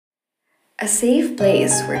A safe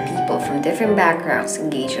place where people from different backgrounds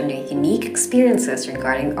engage on their unique experiences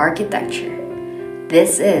regarding architecture.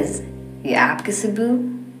 This is the Apka Cebu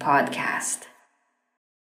podcast.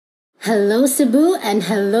 Hello Cebu and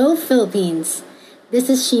hello Philippines. This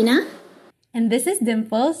is Sheena. And this is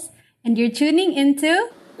Dimples. And you're tuning into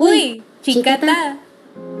Uy, Chikka! Chikka!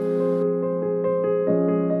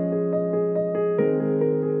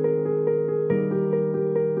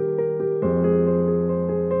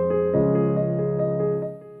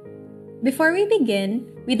 Before we begin,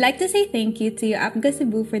 we'd like to say thank you to Apga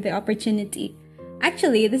Cebu for the opportunity.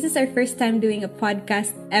 Actually, this is our first time doing a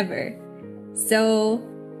podcast ever. So,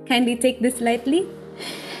 kindly take this lightly.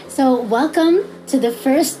 So, welcome to the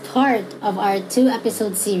first part of our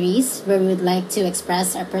 2-episode series where we would like to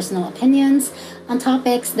express our personal opinions on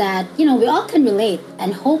topics that, we all can relate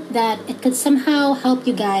and hope that it could somehow help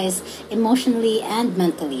you guys emotionally and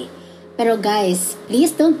mentally. Pero guys,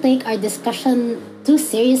 please don't take our discussion too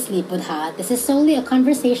seriously, Pudha. This is solely a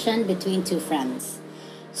conversation between two friends.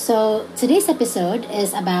 So, today's episode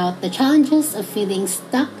is about the challenges of feeling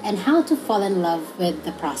stuck and how to fall in love with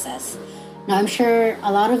the process. Now, I'm sure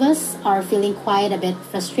a lot of us are feeling quite a bit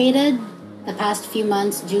frustrated the past few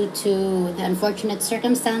months due to the unfortunate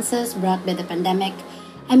circumstances brought by the pandemic.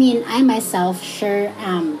 I mean, I myself sure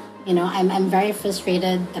am. I'm very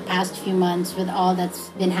frustrated the past few months with all that's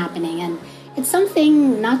been happening, and it's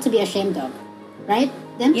something not to be ashamed of, right,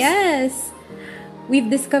 Dimps? Yes! We've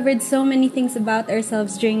discovered so many things about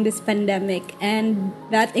ourselves during this pandemic, and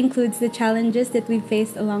that includes the challenges that we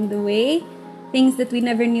faced along the way, things that we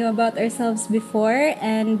never knew about ourselves before,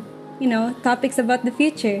 and, topics about the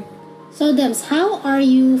future. So, Dimps, how are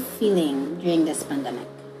you feeling during this pandemic?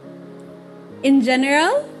 In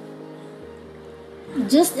general,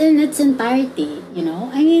 just in its entirety,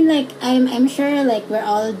 I mean, I'm sure we're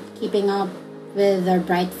all keeping up with our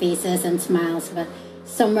bright faces and smiles, but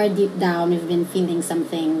somewhere deep down we've been feeling some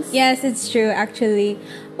things. yes, it's true, actually.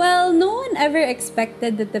 Well, no one ever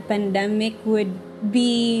expected that the pandemic would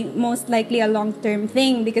be most likely a long-term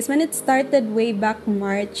thing, because when it started way back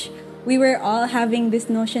March, we were all having this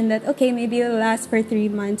notion that, okay, maybe it'll last for 3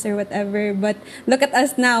 months or whatever. But look at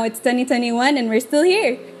us now. It's 2021 and we're still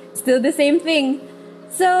here. Still the same thing.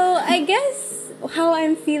 So I guess how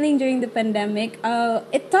I'm feeling during the pandemic,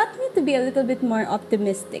 it taught me to be a little bit more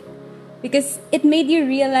optimistic, because it made you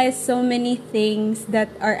realize so many things that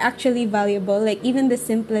are actually valuable, like even the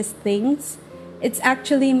simplest things. It's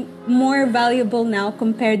actually more valuable now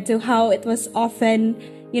compared to how it was often,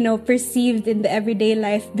 perceived in the everyday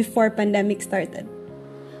life before pandemic started.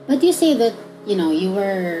 But you say that, you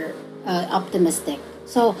were optimistic.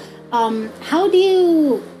 So, how do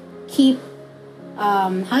you keep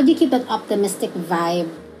that optimistic vibe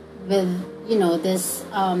with, this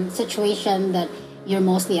situation that you're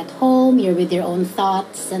mostly at home, you're with your own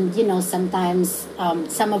thoughts, and, sometimes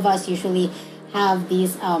some of us usually have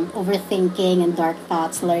these overthinking and dark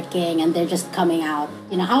thoughts lurking, and they're just coming out.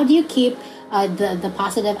 How do you keep the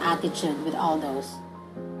positive attitude with all those?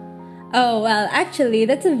 Oh, well, actually,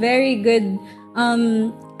 that's a very good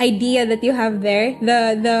idea that you have there.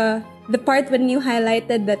 The part when you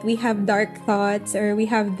highlighted that we have dark thoughts or we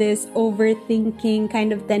have this overthinking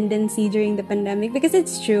kind of tendency during the pandemic, because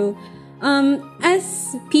it's true.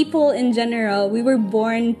 As people in general, we were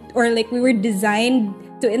born, or we were designed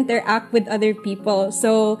to interact with other people.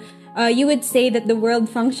 So you would say that the world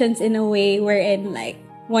functions in a way wherein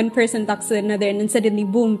one person talks to another, and then suddenly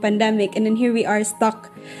boom, pandemic, and then here we are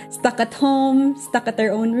stuck at home, stuck at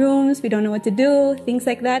our own rooms, we don't know what to do, things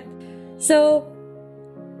like that. So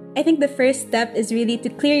I think the first step is really to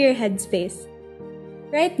clear your headspace.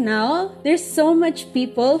 Right now, there's so much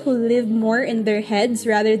people who live more in their heads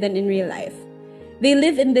rather than in real life. They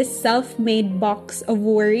live in this self-made box of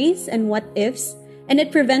worries and what ifs, and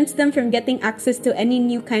it prevents them from getting access to any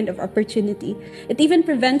new kind of opportunity. It even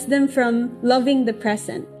prevents them from loving the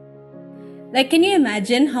present. Can you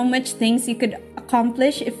imagine how much things you could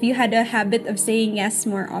accomplish if you had a habit of saying yes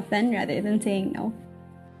more often rather than saying no?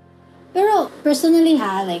 Pero personally,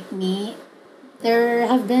 me, there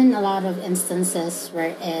have been a lot of instances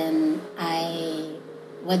wherein I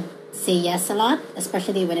would say yes a lot,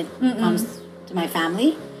 especially when it comes to my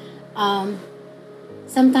family.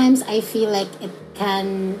 Sometimes I feel like it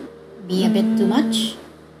can be a bit too much.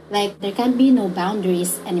 There can be no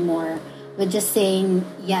boundaries anymore with just saying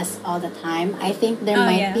yes all the time. I think there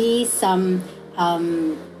might be some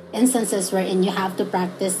instances wherein you have to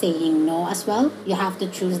practice saying no as well. You have to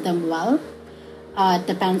choose them well. It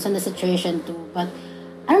depends on the situation too. But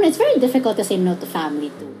I don't know, it's very difficult to say no to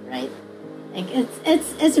family too, right?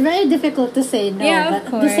 It's very difficult to say no, Yeah, but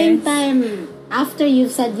of at the same course. time, after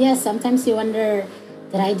you've said yes, sometimes you wonder,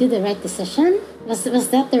 did I do the right decision? Was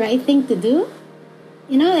that the right thing to do?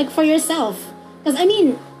 You know, like for yourself. Because I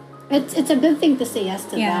mean, it's a good thing to say yes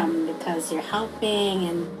to them because you're helping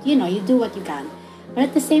and you know you do what you can. But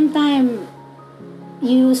at the same time,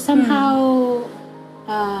 you somehow,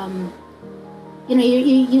 you know,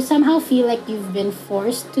 you somehow feel like you've been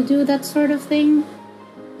forced to do that sort of thing.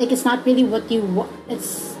 Like it's not really what you want.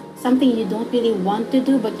 It's something you don't really want to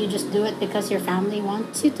do, but you just do it because your family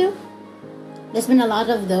wants you to. There's been a lot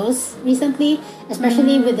of those recently,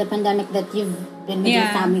 especially with the pandemic that you've been with your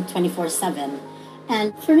family 24/7.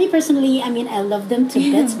 And for me personally, I mean, I love them to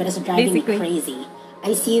bits, but it's driving me crazy.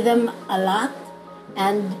 I see them a lot,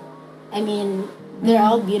 and I mean, they're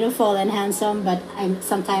all beautiful and handsome, but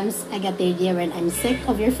sometimes I get the idea when I'm sick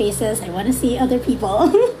of your faces. I want to see other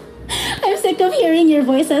people. I'm sick of hearing your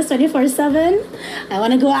voices 24/7. I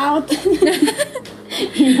want to go out.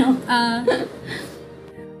 You know.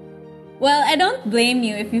 Well, I don't blame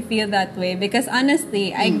you if you feel that way because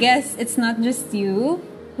honestly, I guess it's not just you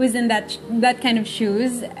who's in that kind of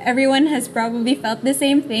shoes. Everyone has probably felt the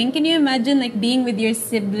same thing. Can you imagine like being with your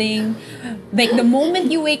sibling, like the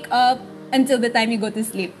moment you wake up until the time you go to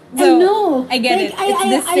sleep? So, I know. I get it. It's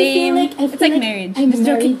the same. I feel it's like marriage. I'm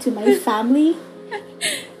married to my family.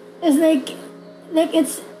 It's like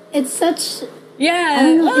it's such. Yeah. I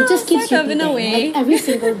don't know, it just keeps sort of, repeating. in a way. Like every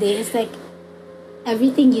single day, it's like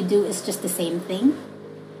everything you do is just the same thing.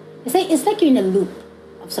 It's like you're in a loop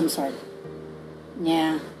of some sort.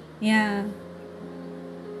 Yeah. Yeah.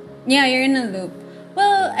 Yeah, you're in a loop.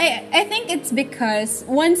 Well, I think it's because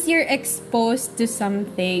once you're exposed to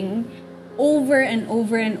something over and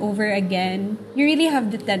over and over again, you really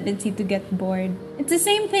have the tendency to get bored. It's the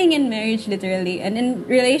same thing in marriage, literally, and in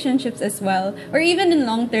relationships as well, or even in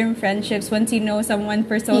long-term friendships once you know someone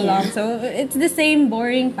for so long. So it's the same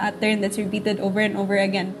boring pattern that's repeated over and over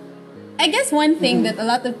again. I guess one thing that a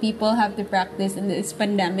lot of people have to practice in this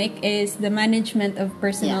pandemic is the management of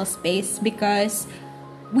personal space, because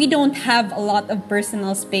we don't have a lot of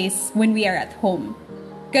personal space when we are at home.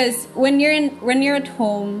 Because when you're at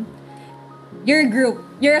home, you're a group,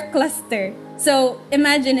 you're a cluster. So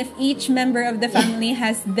imagine if each member of the family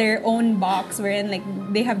has their own box wherein like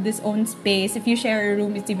they have this own space. If you share a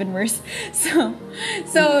room, it's even worse. So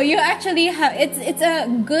you actually have it's a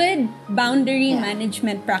good boundary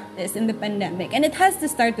management practice in the pandemic, and it has to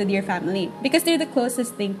start with your family because they're the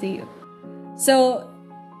closest thing to you. So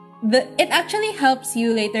it actually helps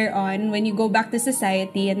you later on when you go back to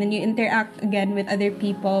society and then you interact again with other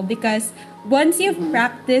people, because once you've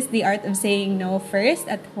practiced the art of saying no first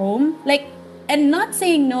at home, like, and not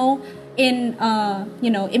saying no in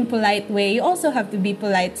impolite way, you also have to be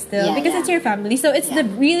polite still because it's your family. So it's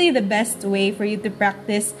really the best way for you to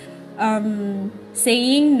practice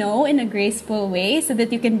saying no in a graceful way so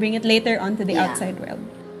that you can bring it later on to the outside world.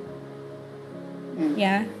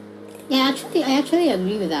 Yeah. Yeah, I actually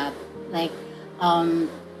agree with that. Like,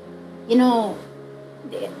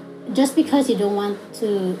 just because you don't want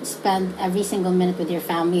to spend every single minute with your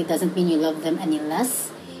family doesn't mean you love them any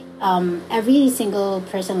less. Every single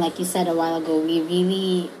person, like you said a while ago,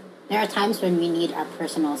 there are times when we need our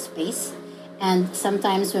personal space, and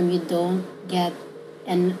sometimes when we don't get,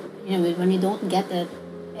 when we don't get it,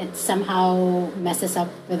 it somehow messes up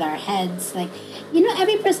with our heads. Like,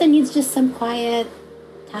 every person needs just some quiet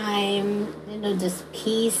time, just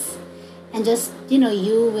peace, and just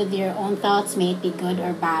you with your own thoughts, may it be good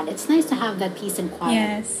or bad. It's nice to have that peace and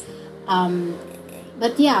quiet. Yes.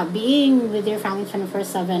 But yeah, being with your family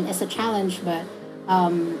 24/7 is a challenge, but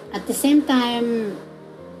at the same time,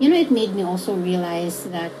 it made me also realize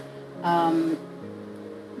that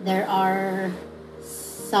there are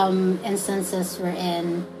some instances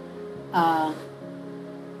wherein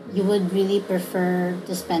you would really prefer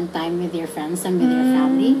to spend time with your friends than with your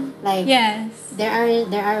family. Like, there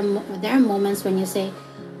are moments when you say,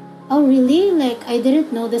 "Oh, really? Like, I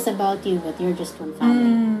didn't know this about you, but you're just one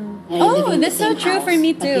family." That's so true for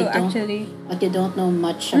me too, actually. But you don't know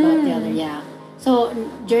much about the other. Yeah. So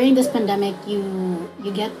during this pandemic, you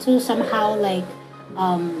get to somehow relearn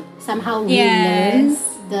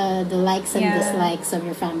the likes and dislikes of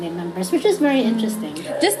your family members, which is very interesting.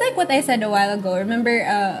 Just like what I said a while ago. Remember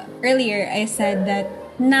earlier I said that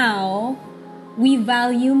now we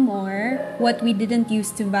value more what we didn't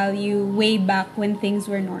used to value way back when things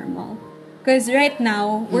were normal. Because right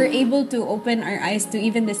now, we're able to open our eyes to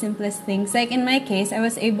even the simplest things. Like in my case, I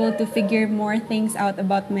was able to figure more things out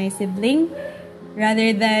about my sibling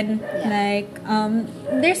rather than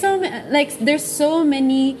there's so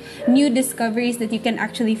many new discoveries that you can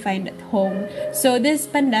actually find at home. So this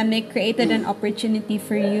pandemic created an opportunity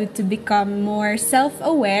for you to become more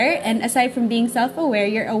self-aware, and aside from being self-aware,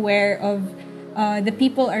 you're aware of the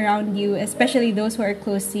people around you, especially those who are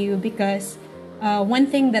close to you, because one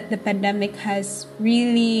thing that the pandemic has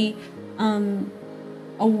really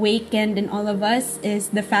awakened in all of us is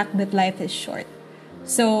the fact that life is short.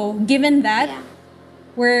 So given that,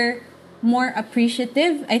 we're more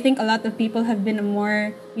appreciative. I think a lot of people have been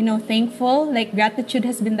more, thankful. Like gratitude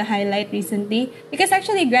has been the highlight recently, because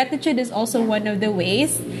actually gratitude is also one of the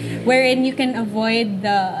ways wherein you can avoid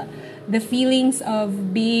the feelings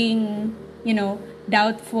of being,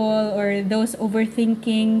 doubtful or those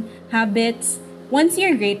overthinking habits. Once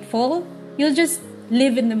you're grateful, you'll just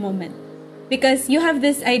live in the moment, because you have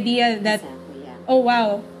this idea that, oh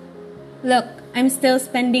wow, look, I'm still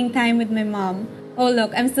spending time with my mom. Oh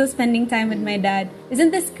look, I'm still spending time with my dad.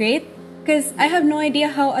 Isn't this great? Because I have no idea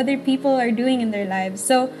how other people are doing in their lives.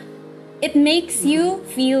 So it makes you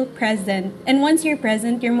feel present. And once you're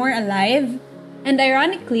present, you're more alive. And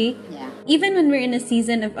ironically, even when we're in a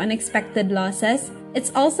season of unexpected losses,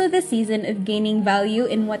 it's also the season of gaining value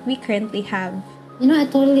in what we currently have. I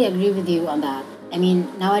totally agree with you on that. I mean,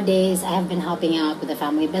 nowadays I have been helping out with the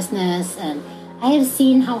family business, and I have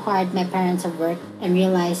seen how hard my parents have worked and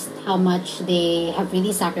realized how much they have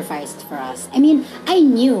really sacrificed for us. I mean, I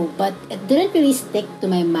knew, but it didn't really stick to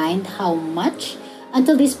my mind how much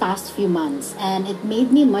until these past few months. And it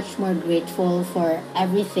made me much more grateful for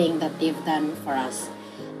everything that they've done for us.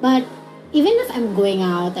 But even if I'm going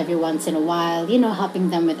out every once in a while, helping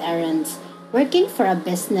them with errands, working for a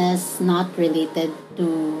business not related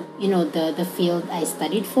to, the field I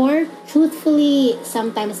studied for, truthfully,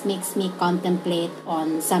 sometimes makes me contemplate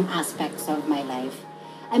on some aspects of my life.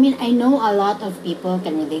 I mean, I know a lot of people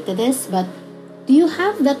can relate to this, but do you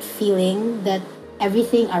have that feeling that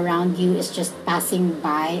everything around you is just passing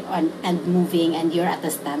by and moving and you're at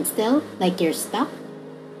a standstill, like you're stuck?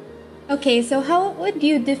 Okay, so how would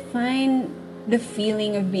you define the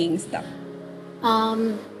feeling of being stuck?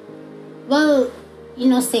 Well,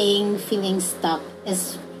 saying feeling stuck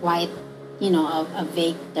is quite, a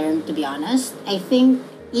vague term, to be honest. I think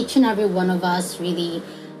each and every one of us really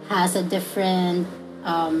has a different,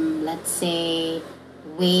 let's say,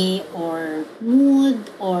 way or mood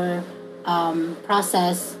or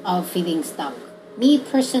process of feeling stuck. Me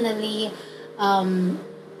personally,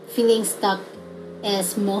 feeling stuck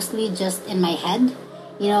is mostly just in my head.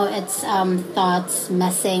 It's thoughts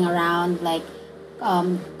messing around, like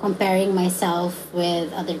comparing myself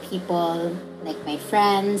with other people, like my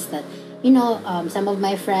friends that, some of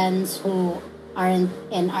my friends who aren't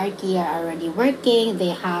in Arki are already working. They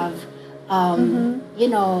have,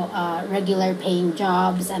 regular paying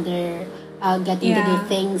jobs, and they're getting to do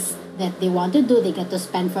things that they want to do. They get to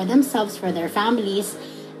spend for themselves, for their families.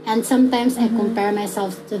 And sometimes I compare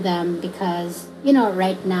myself to them because,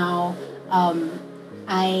 right now,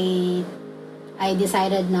 I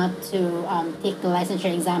decided not to take the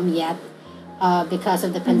licensure exam yet because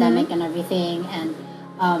of the pandemic and everything. And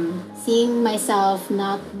seeing myself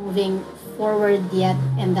not moving forward yet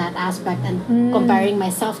in that aspect and comparing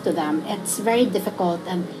myself to them, it's very difficult.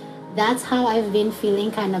 And that's how I've been feeling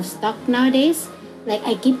kind of stuck nowadays. Like,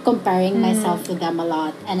 I keep comparing myself to them a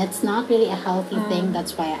lot, and it's not really a healthy thing.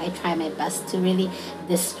 That's why I try my best to really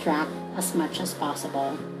distract as much as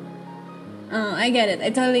possible. Oh, I get it.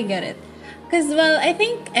 I totally get it. Because, I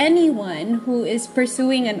think anyone who is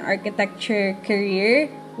pursuing an architecture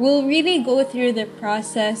career will really go through the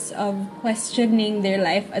process of questioning their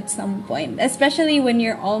life at some point, especially when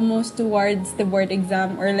you're almost towards the board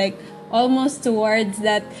exam, or like almost towards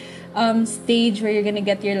that stage where you're gonna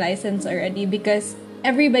get your license already, because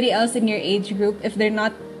everybody else in your age group, if they're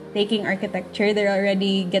not taking architecture, they're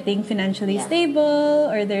already getting financially stable,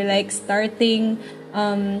 or they're like starting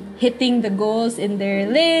hitting the goals in their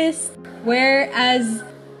list, whereas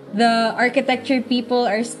the architecture people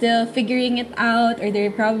are still figuring it out, or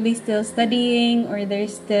they're probably still studying, or they're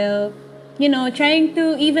still trying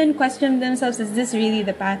to even question themselves, is this really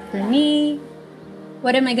the path for me?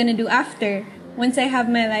 What am I gonna do after? Once I have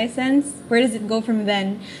my license, where does it go from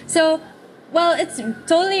then? So, it's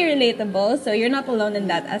totally relatable. So you're not alone in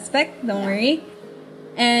that aspect. Don't worry.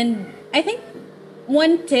 And I think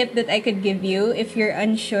one tip that I could give you if you're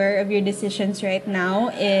unsure of your decisions right now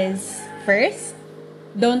is, first,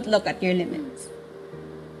 don't look at your limits.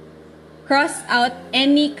 Cross out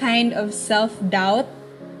any kind of self-doubt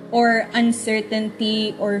or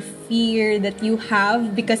uncertainty or fear that you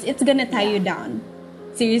have, because it's gonna tie you down.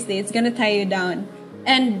 Seriously, it's gonna tie you down.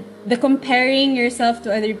 And the comparing yourself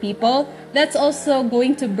to other people, that's also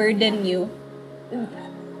going to burden you.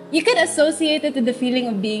 You could associate it to the feeling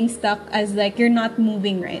of being stuck as like you're not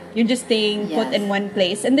moving, right? You're just staying put in one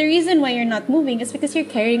place. And the reason why you're not moving is because you're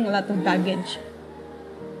carrying a lot of baggage.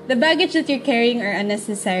 The baggage that you're carrying are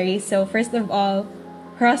unnecessary. So first of all,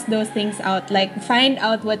 cross those things out. Like, find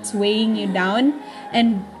out what's weighing you down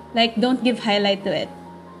and like don't give highlight to it.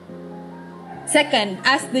 Second,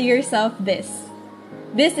 ask yourself this.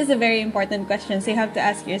 This is a very important question, so you have to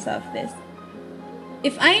ask yourself this.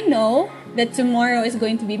 If I know that tomorrow is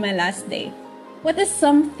going to be my last day, what is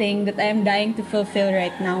something that I am dying to fulfill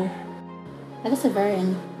right now? That is a very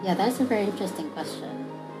interesting question.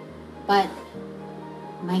 But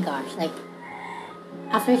my gosh, like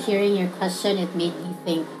after hearing your question, it made me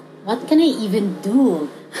think, what can I even do?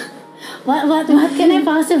 what can I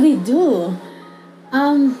possibly do?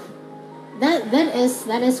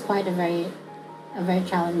 That is quite a very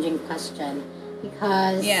challenging question,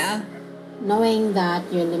 because knowing that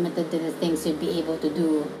you're limited to the things you'd be able to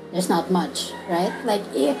do, there's not much, right? Like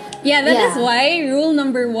is why rule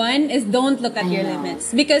number 1 is don't look at your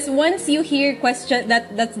limits. Because once you hear question,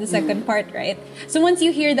 that's the second part, right? So once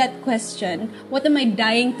you hear that question, what am I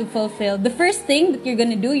dying to fulfill? The first thing that you're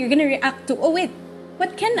gonna do, you're gonna react to, oh wait,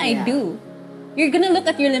 what can I do? You're gonna look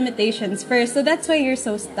at your limitations first. So that's why you're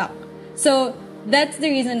so stuck. So that's the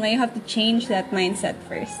reason why you have to change that mindset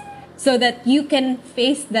first, so that you can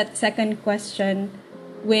face that second question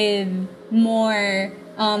with more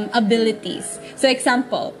abilities. So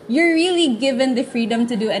example, you're really given the freedom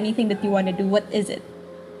to do anything that you want to do. What is it?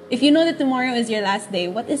 If you know that tomorrow is your last day,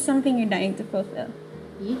 what is something you're dying to fulfill?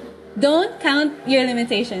 Don't count your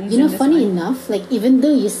limitations. You know, funny enough, like even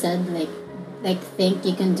though you said like think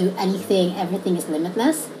you can do anything, everything is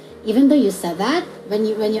limitless. Even though you said that, when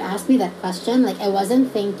you asked me that question, like I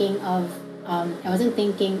wasn't thinking of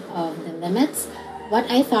the limits. What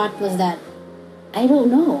I thought was that I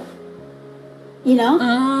don't know. You know,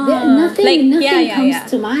 nothing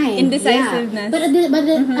comes to mind. Indecisiveness. But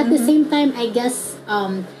at the same time, I guess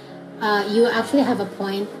you actually have a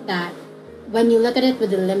point that when you look at it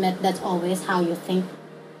with the limit, that's always how you think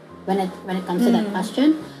when it comes to that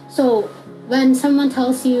question. So when someone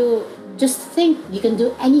tells you, just think you can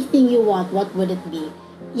do anything you want, what would it be?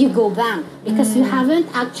 You go blank because you haven't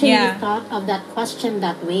actually thought of that question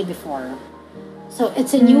that way before. So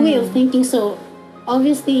it's a new way of thinking. So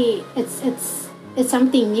obviously it's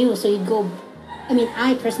something new. So you go. I mean,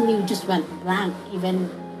 I personally just went blank even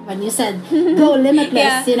when you said go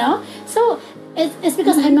limitless. You know. So it's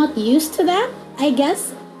because I'm not used to that, I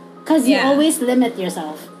guess, because you always limit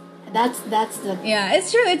yourself. That's the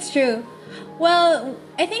It's true. Well,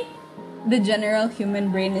 I think the general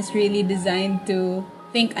human brain is really designed to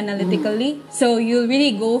think analytically. So you'll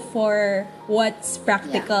really go for what's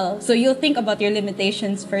practical. So you'll think about your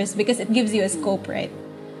limitations first because it gives you a scope, right?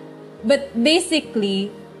 But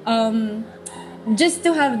basically, just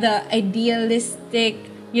to have the idealistic,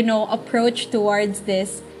 approach towards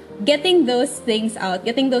this, getting those things out,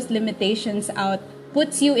 getting those limitations out,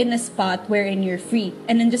 puts you in a spot wherein you're free.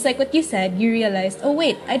 And then just like what you said, you realized, oh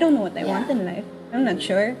wait, I don't know what I want in life. I'm not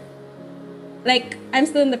sure. Like, I'm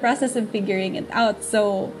still in the process of figuring it out.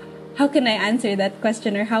 So how can I answer that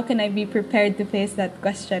question, or how can I be prepared to face that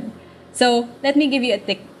question? So let me give you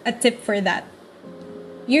a tip for that.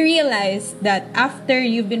 You realize that after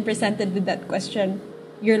you've been presented with that question,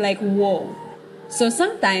 you're like, whoa. So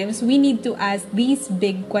sometimes we need to ask these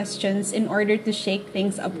big questions in order to shake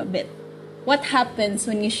things up a bit. What happens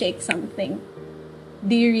when you shake something?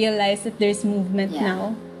 Do you realize that there's movement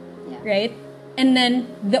now? Right? And then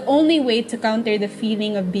the only way to counter the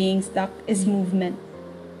feeling of being stuck is movement.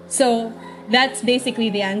 So that's basically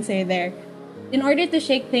the answer there. In order to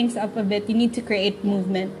shake things up a bit, you need to create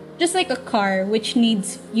movement. Just like a car, which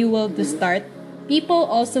needs fuel to start, people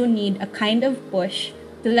also need a kind of push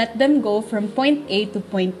to let them go from point A to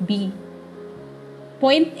point B.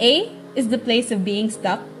 Point A is the place of being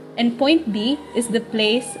stuck, and point B is the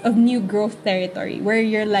place of new growth territory, where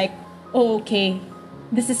you're like, oh, okay,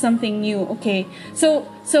 this is something new. Okay. So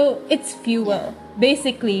it's fuel.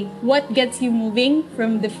 Basically, what gets you moving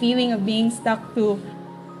from the feeling of being stuck to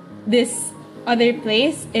this other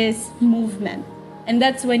place is movement. And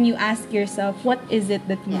that's when you ask yourself, what is it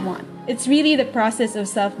that you want? It's really the process of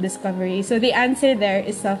self-discovery. So the answer there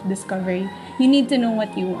is self-discovery. You need to know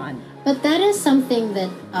what you want. But that is something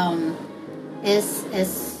that is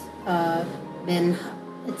been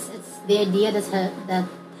it's the idea that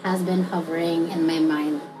has been hovering in my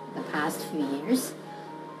mind the past few years.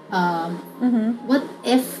 What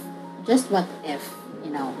if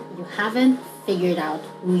you haven't figured out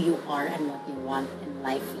who you are and what you want in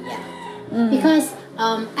life yet. Because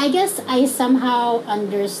I guess I somehow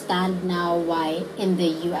understand now why in the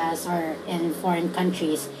US or in foreign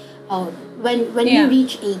countries, when you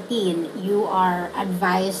reach 18, you are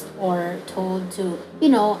advised or told to,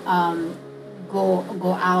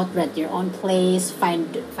 go out, rent your own place,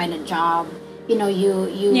 find a job. You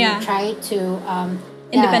try to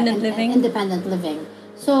independent living.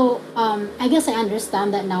 So I guess I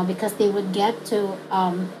understand that now because they would get to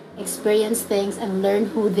experience things and learn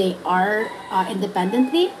who they are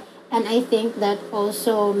independently, and I think that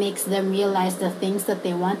also makes them realize the things that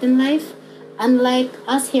they want in life. Unlike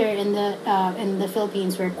us here in the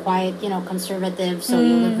Philippines, we're quite conservative, so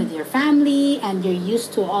you live with your family and you're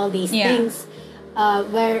used to all these things.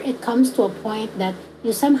 Where it comes to a point that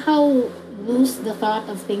you somehow lose the thought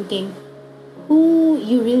of thinking who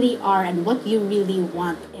you really are and what you really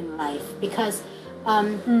want in life, because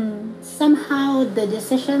somehow the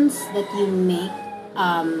decisions that you make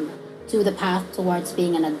to the path towards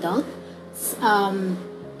being an adult,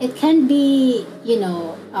 it can be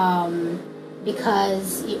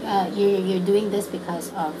because you're doing this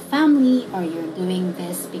because of family, or you're doing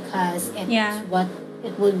this because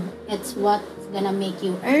it's what's gonna make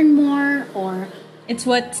you earn more, or it's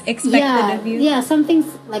what's expected of you. Yeah, some things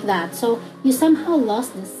like that. So you somehow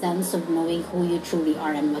lost the sense of knowing who you truly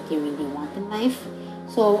are and what you really want in life.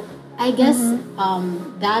 So I guess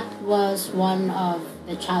that was one of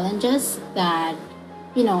the challenges that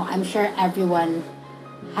I'm sure everyone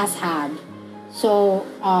has had. So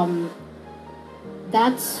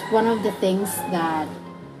that's one of the things that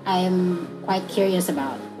I'm quite curious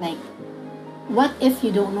about. Like, what if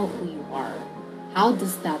you don't know who you are? How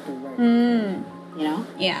does that work?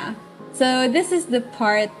 Yeah. So this is the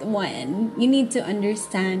part one. You need to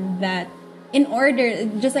understand that in order,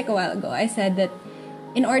 just like a while ago, I said that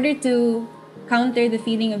in order to counter the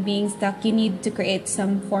feeling of being stuck, you need to create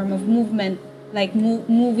some form of movement, like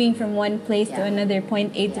moving from one place to another,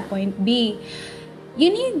 point A to point B. You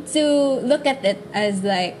need to look at it as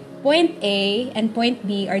like point A and point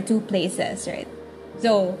B are two places, right?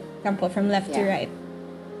 So, example, from left to right.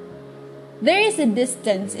 There is a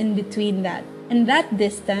distance in between that. And that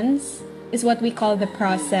distance is what we call the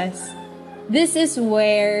process. This is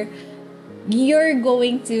where you're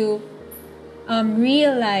going to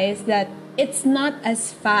realize that it's not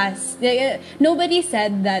as fast. Nobody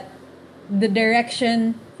said that the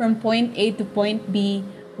direction from point A to point B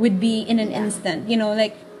would be in an instant.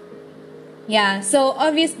 So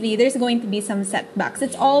obviously there's going to be some setbacks.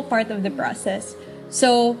 It's all part of the process.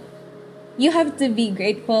 So you have to be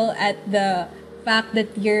grateful at the fact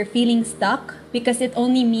that you're feeling stuck, because it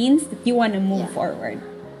only means that you want to move forward.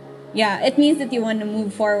 Yeah, it means that you want to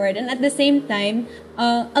move forward, and at the same time,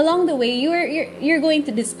 along the way, you're going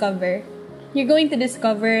to discover. You're going to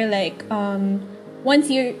discover once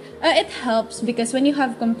you it helps because when you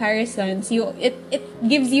have comparisons, it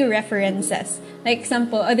gives you references. Like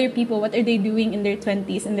example, other people, what are they doing in their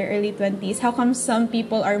 20s, in their early 20s? How come some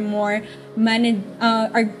people are more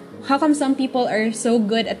how come some people are so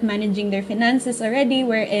good at managing their finances already,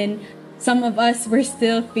 wherein some of us were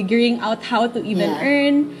still figuring out how to even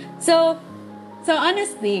earn. So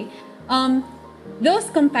honestly,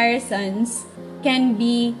 those comparisons can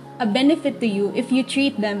be a benefit to you if you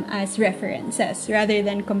treat them as references rather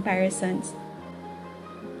than comparisons.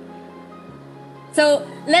 So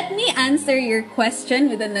let me answer your question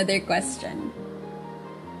with another question.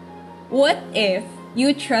 What if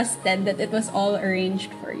you trusted that it was all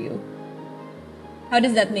arranged for you? How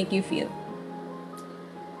does that make you feel?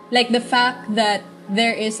 Like the fact that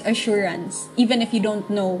there is assurance, even if you don't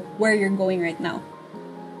know where you're going right now.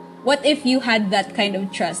 What if you had that kind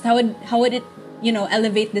of trust? How would it,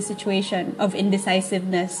 elevate the situation of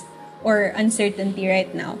indecisiveness or uncertainty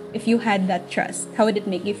right now? If you had that trust, how would it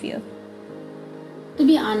make you feel? To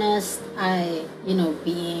be honest,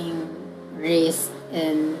 being raised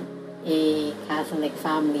in a Catholic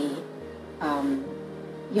family,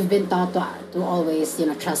 you've been taught to always,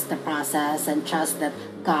 trust the process and trust that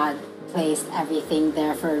God placed everything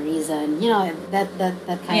there for a reason. That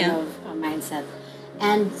kind of mindset.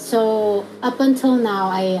 And so up until now,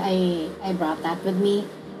 I brought that with me.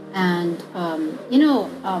 And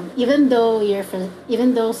even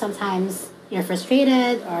though sometimes you're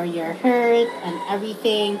frustrated or you're hurt and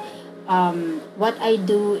everything, what I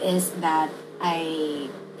do is that I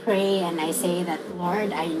pray and I say that,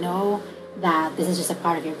 Lord, I know that this is just a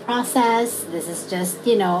part of your process. This is just,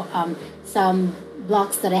 some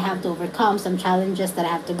blocks that I have to overcome, some challenges that I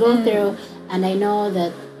have to go through. And I know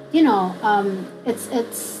that,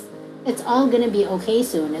 it's all gonna be okay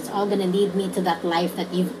soon. It's all gonna lead me to that life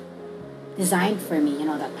that you've designed for me, you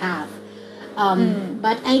know, that path.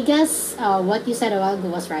 But I guess what you said a while ago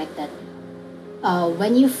was right, that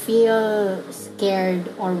when you feel scared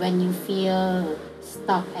or when you feel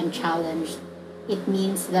stuck and challenged, it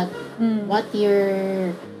means that what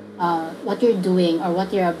you're doing or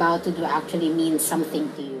what you're about to do actually means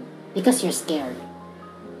something to you because you're scared,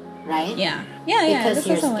 right? Yeah. Because That's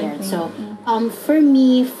you're also one scared. thing. So, for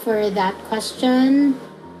me, for that question,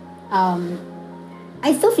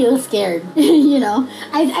 I still feel scared. You know,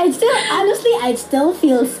 I still honestly, I still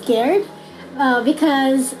feel scared.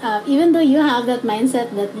 Because even though you have that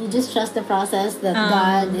mindset that you just trust the process, that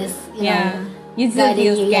God is, you know, you still guiding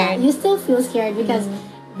feel you, scared. you still feel scared because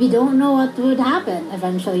we don't know what would happen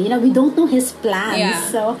eventually. You know, we don't know His plans, Yeah.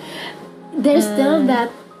 so there's still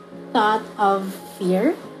that thought of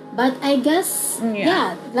fear. But I guess,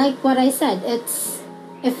 like what I said, it's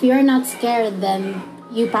if you're not scared, then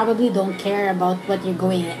you probably don't care about what you're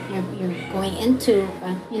going into,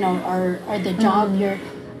 you know, or the job you're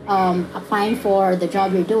applying for, the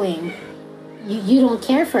job you're doing. You don't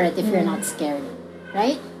care for it if you're not scared,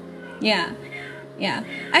 right? Yeah.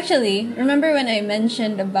 Actually, remember when I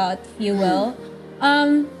mentioned about fuel?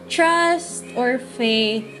 Trust or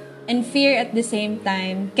faith and fear at the same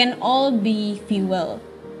time can all be fuel.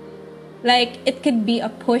 Like, it could be a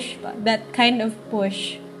push, that kind of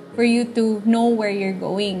push for you to know where you're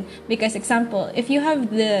going. Because, example, if you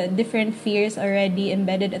have the different fears already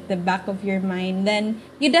embedded at the back of your mind, then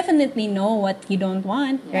you definitely know what you don't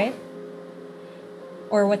want, right?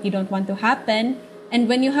 Or what you don't want to happen. And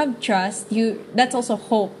when you have trust, that's also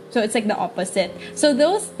hope. So it's like the opposite. So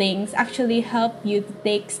those things actually help you to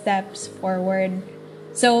take steps forward.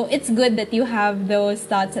 So it's good that you have those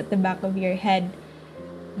thoughts at the back of your head.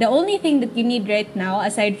 The only thing that you need right now,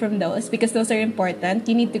 aside from those, because those are important,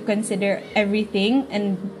 you need to consider everything.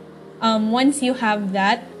 And once you have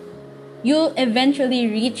that, you'll eventually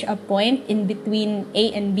reach a point in between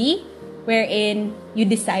A and B wherein you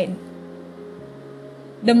decide.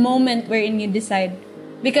 The moment wherein you decide.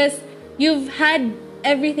 Because you've had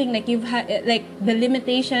everything, like you've had, like the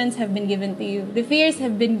limitations have been given to you. The fears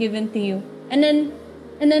have been given to you. And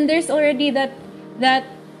then there's already that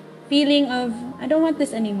feeling of, I don't want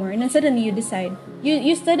this anymore. And then suddenly you decide.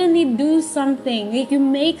 You suddenly do something. Like you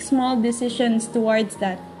make small decisions towards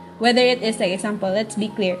that. Whether it is, like example, let's be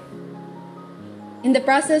clear. In the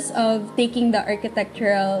process of taking the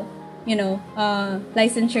architectural,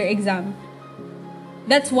 licensure exam,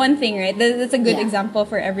 that's one thing, right? That's a good example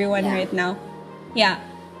for everyone right now. Yeah.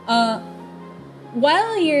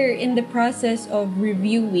 While you're in the process of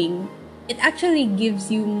reviewing, it actually gives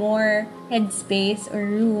you more headspace or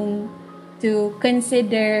room to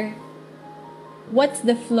consider what's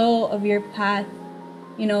the flow of your path,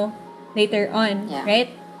 later on, right?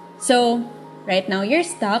 So, right now you're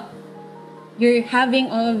stuck. You're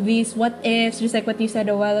having all of these what ifs, just like what you said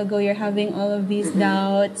a while ago. You're having all of these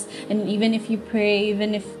doubts. And even if you pray,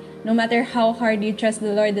 even if no matter how hard you trust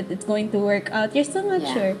the Lord that it's going to work out, you're still not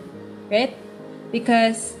sure, right?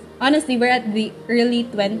 Because honestly, we're at the early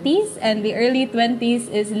 20s, and the early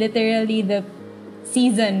 20s is literally the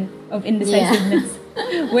season of indecisiveness,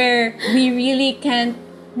 where we really can't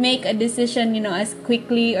make a decision, as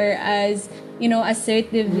quickly or as,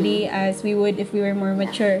 assertively as we would if we were more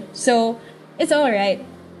mature. So, it's all right.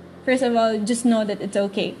 First of all, just know that it's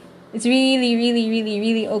okay. It's really, really, really,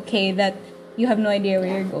 really okay that you have no idea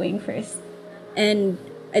where you're going first. And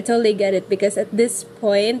I totally get it, because at this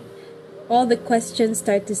point, all the questions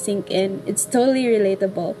start to sink in. It's totally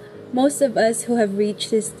relatable. Most of us who have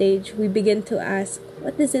reached this stage, we begin to ask,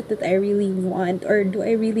 what is it that I really want? Or do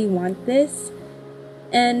I really want this?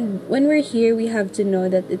 And when we're here, we have to know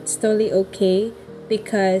that it's totally okay,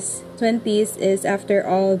 because 20s is, after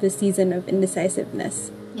all, the season of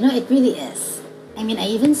indecisiveness. It really is. I mean, I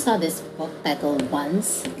even saw this book titled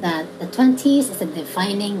once, that the 20s is a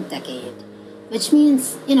defining decade. Which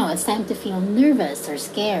means, it's time to feel nervous or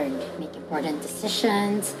scared, make important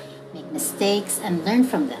decisions, make mistakes, and learn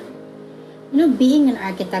from them. Being an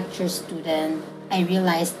architecture student, I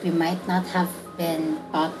realized we might not have been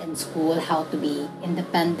taught in school how to be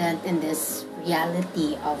independent in this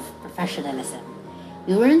reality of professionalism.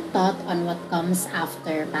 We weren't taught on what comes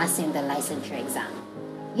after passing the licensure exam.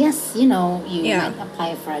 Yes, you might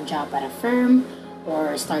apply for a job at a firm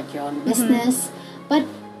or start your own business, but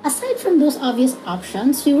aside from those obvious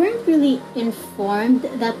options, we weren't really informed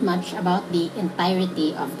that much about the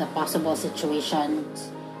entirety of the possible situations,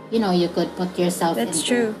 you could put yourself into. That's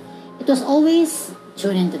true. It was always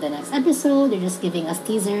tune into the next episode. They're just giving us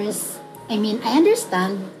teasers. I mean, I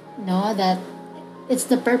understand, that It's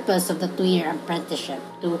the purpose of the 2-year apprenticeship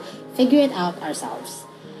to figure it out ourselves.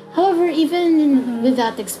 However, even with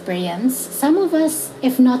that experience, some of us,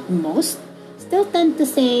 if not most, still tend to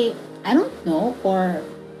say, I don't know, or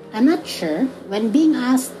I'm not sure, when being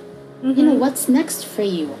asked, what's next for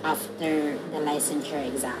you after the licensure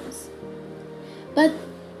exams. But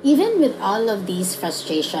even with all of these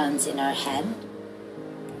frustrations in our head,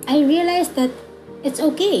 I realized that it's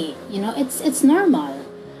okay. It's normal.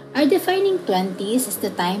 Our defining 20s is the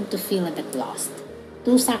time to feel a bit lost,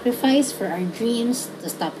 to sacrifice for our dreams, to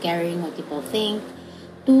stop caring what people think,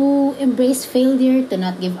 to embrace failure, to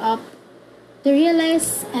not give up, to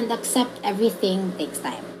realize and accept everything takes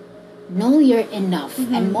time. Know you're enough,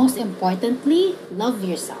 and most importantly, love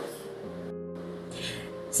yourself.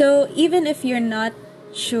 So even if you're not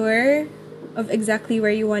sure of exactly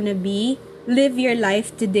where you want to be, live your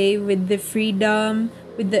life today with the freedom,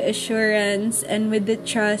 with the assurance, and with the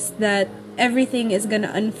trust that everything is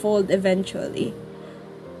gonna unfold eventually.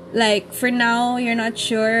 Like for now, you're not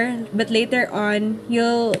sure, but later on,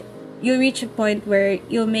 you'll reach a point where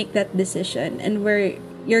you'll make that decision and where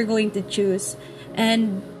you're going to choose.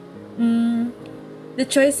 And the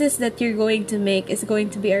choices that you're going to make is going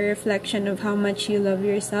to be a reflection of how much you love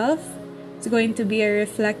yourself. It's going to be a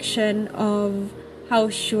reflection of how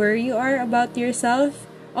sure you are about yourself.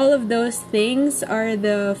 All of those things are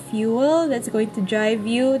the fuel that's going to drive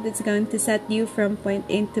you, that's going to set you from point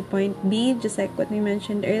A to point B, just like what we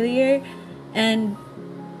mentioned earlier. And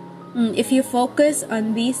if you focus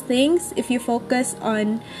on these things, if you focus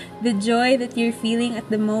on the joy that you're feeling at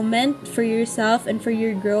the moment for yourself and for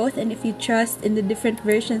your growth, and if you trust in the different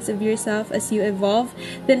versions of yourself as you evolve,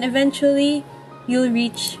 then eventually you'll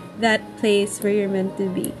reach that place where you're meant to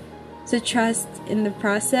be. So trust in the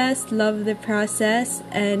process, love the process,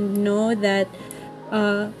 and know that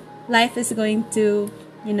life is going to,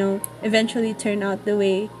 eventually turn out the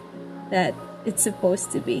way that it's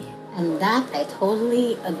supposed to be. And that I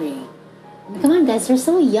totally agree. Come on, guys, we're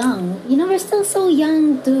so young. We're still so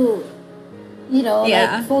young to,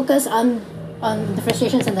 like focus on the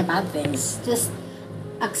frustrations and the bad things. Just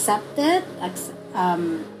accept it,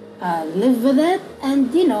 live with it,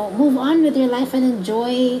 and move on with your life and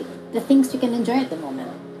enjoy the things you can enjoy at the moment.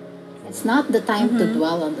 It's not the time to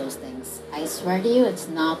dwell on those things. I swear to you, it's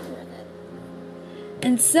not worth it.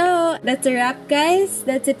 And so, that's a wrap, guys.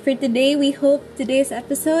 That's it for today. We hope today's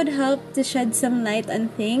episode helped to shed some light on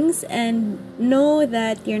things, and know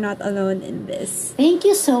that you're not alone in this. Thank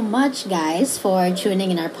you so much, guys, for tuning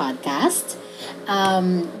in our podcast.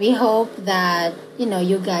 We hope that,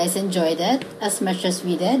 you guys enjoyed it as much as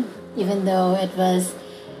we did, even though it was,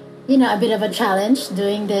 a bit of a challenge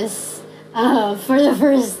doing this for the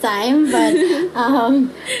first time. But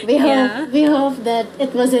we hope that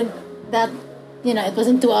it wasn't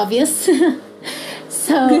too obvious.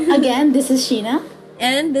 So again, this is Sheena.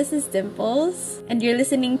 And this is Dimples. And you're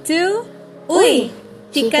listening to Uy,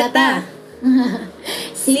 Chikka.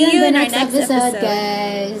 See you in the next episode,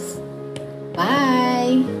 guys.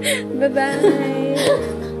 Bye.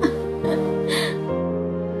 Bye-bye.